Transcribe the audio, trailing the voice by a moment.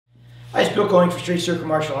Hi, it's Bill Koenig for Straight Circle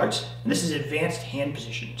Martial Arts, and this is Advanced Hand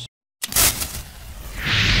Positions.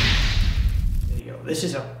 There you go. This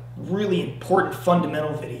is a really important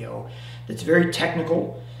fundamental video that's very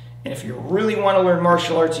technical, and if you really want to learn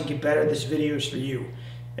martial arts and get better, this video is for you.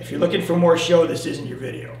 If you're looking for more show, this isn't your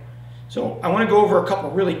video. So I want to go over a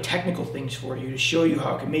couple really technical things for you to show you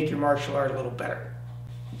how it can make your martial art a little better.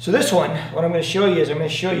 So this one, what I'm going to show you is I'm going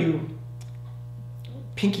to show you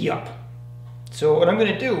pinky up. So what I'm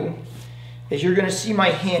going to do is you're going to see my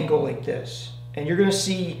hand go like this. And you're going to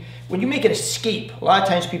see, when you make an escape, a lot of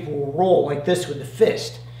times people will roll like this with the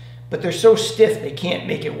fist, but they're so stiff they can't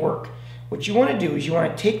make it work. What you want to do is you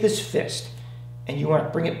want to take this fist and you want to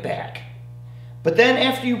bring it back. But then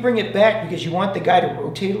after you bring it back, because you want the guy to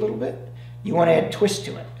rotate a little bit, you want to add twist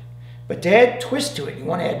to it. But to add twist to it, you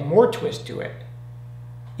want to add more twist to it,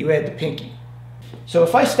 you add the pinky. So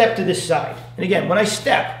if I step to this side, and again, when I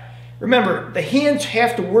step, remember, the hands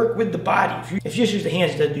have to work with the body. If you just use the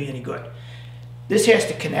hands, it doesn't do you any good. This has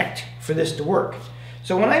to connect for this to work.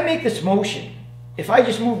 So when I make this motion, if I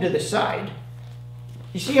just move to the side,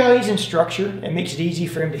 you see how he's in structure? It makes it easy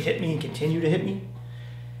for him to hit me and continue to hit me.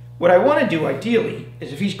 What I want to do, ideally,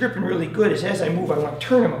 is if he's gripping really good, is as I move, I want to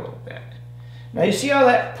turn him a little bit. Now you see how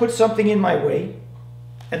that puts something in my way?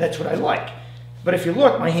 And that's what I like. But if you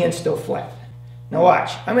look, my hand's still flat. Now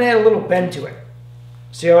watch, I'm going to add a little bend to it.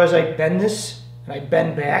 See how as I bend this, and I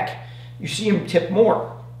bend back, you see him tip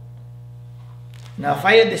more. Now if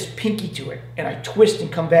I add this pinky to it, and I twist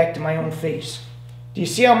and come back to my own face, do you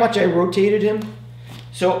see how much I rotated him?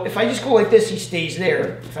 So if I just go like this, he stays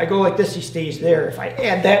there. If I go like this, he stays there. If I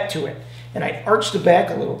add that to it, and I arch the back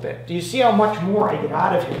a little bit, do you see how much more I get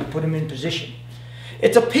out of him to put him in position?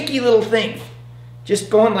 It's a picky little thing. Just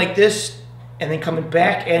going like this, and then coming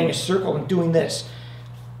back, adding a circle, and doing this.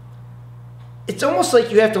 It's almost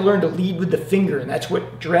like you have to learn to lead with the finger, and that's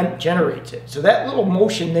what generates it. So that little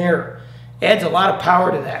motion there adds a lot of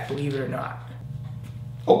power to that, believe it or not.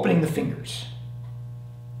 Opening the fingers.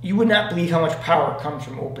 You would not believe how much power comes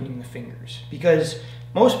from opening the fingers, because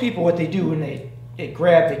most people, what they do when they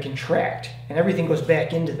grab, they contract, and everything goes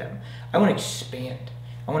back into them. I want to expand.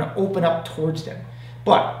 I want to open up towards them.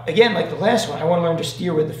 But again, like the last one, I want to learn to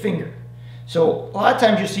steer with the finger. So a lot of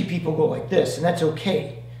times you'll see people go like this, and that's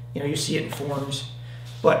okay. You know, you see it in forms.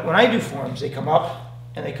 But when I do forms, they come up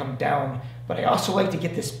and they come down. But I also like to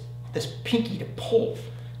get this pinky to pull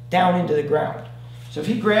down into the ground. So if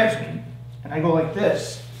he grabs me and I go like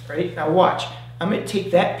this, right? Now watch. I'm going to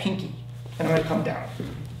take that pinky and I'm going to come down.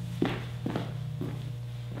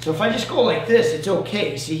 So if I just go like this, it's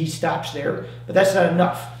okay. See, he stops there, but that's not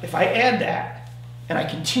enough. If I add that and I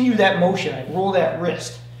continue that motion, I roll that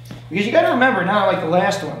wrist. Because you got to remember, not like the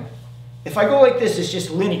last one, if I go like this, it's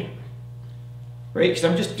just linear, right? Because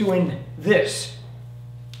I'm just doing this.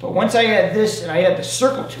 But once I add this and I add the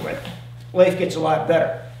circle to it, life gets a lot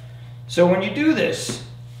better. So when you do this,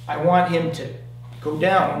 I want him to go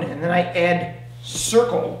down, and then I add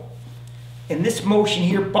circle, and this motion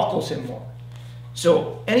here buckles him more.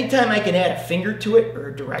 So anytime I can add a finger to it or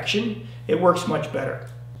a direction, it works much better.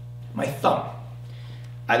 My thumb.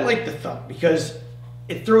 I like the thumb because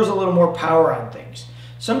it throws a little more power on things.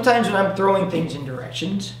 Sometimes when I'm throwing things in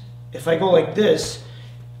directions, if I go like this,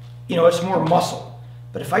 you know, it's more muscle.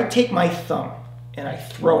 But if I take my thumb and I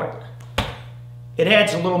throw it, it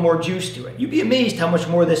adds a little more juice to it. You'd be amazed how much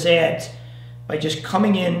more this adds by just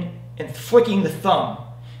coming in and flicking the thumb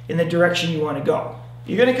in the direction you want to go.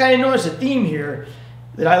 You're going to kind of notice a theme here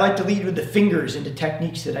that I like to lead with the fingers into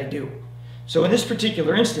techniques that I do. So in this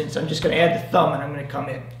particular instance, I'm just going to add the thumb and I'm going to come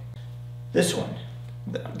in. This one,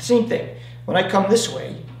 the same thing. When I come this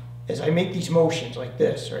way, as I make these motions like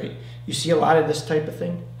this, right? You see a lot of this type of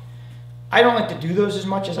thing. I don't like to do those as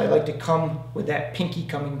much as I like to come with that pinky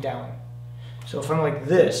coming down. So if I'm like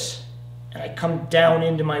this, and I come down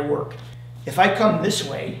into my work, if I come this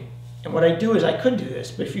way, and what I do is I could do this,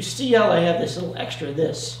 but if you see how I have this little extra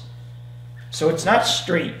this, so it's not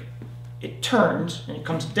straight, it turns and it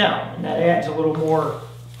comes down, and that adds a little more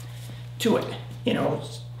to it, you know.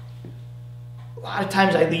 A lot of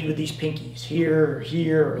times I lead with these pinkies, here, or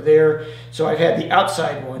here, or there. So I've had the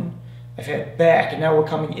outside one, I've had back, and now we're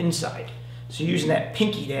coming inside. So using that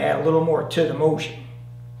pinky to add a little more to the motion.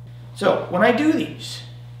 So when I do these,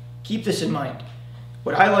 keep this in mind.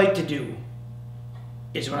 What I like to do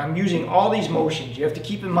is when I'm using all these motions, you have to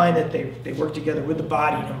keep in mind that they work together with the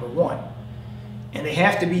body, number one. And they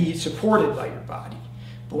have to be supported by your body.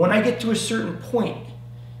 But when I get to a certain point,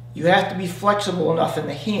 you have to be flexible enough in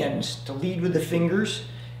the hands to lead with the fingers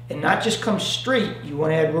and not just come straight. You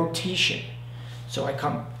want to add rotation. So I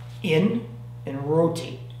come in and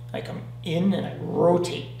rotate. I come in and I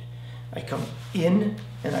rotate. I come in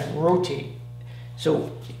and I rotate.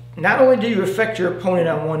 So not only do you affect your opponent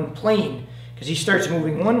on one plane, because he starts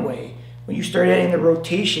moving one way, when you start adding the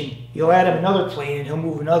rotation, you'll add him another plane and he'll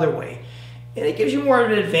move another way. And it gives you more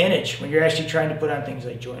of an advantage when you're actually trying to put on things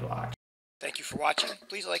like joint locks. Thank you for watching.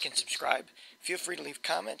 Please like and subscribe. Feel free to leave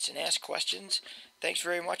comments and ask questions. Thanks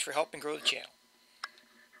very much for helping grow the channel.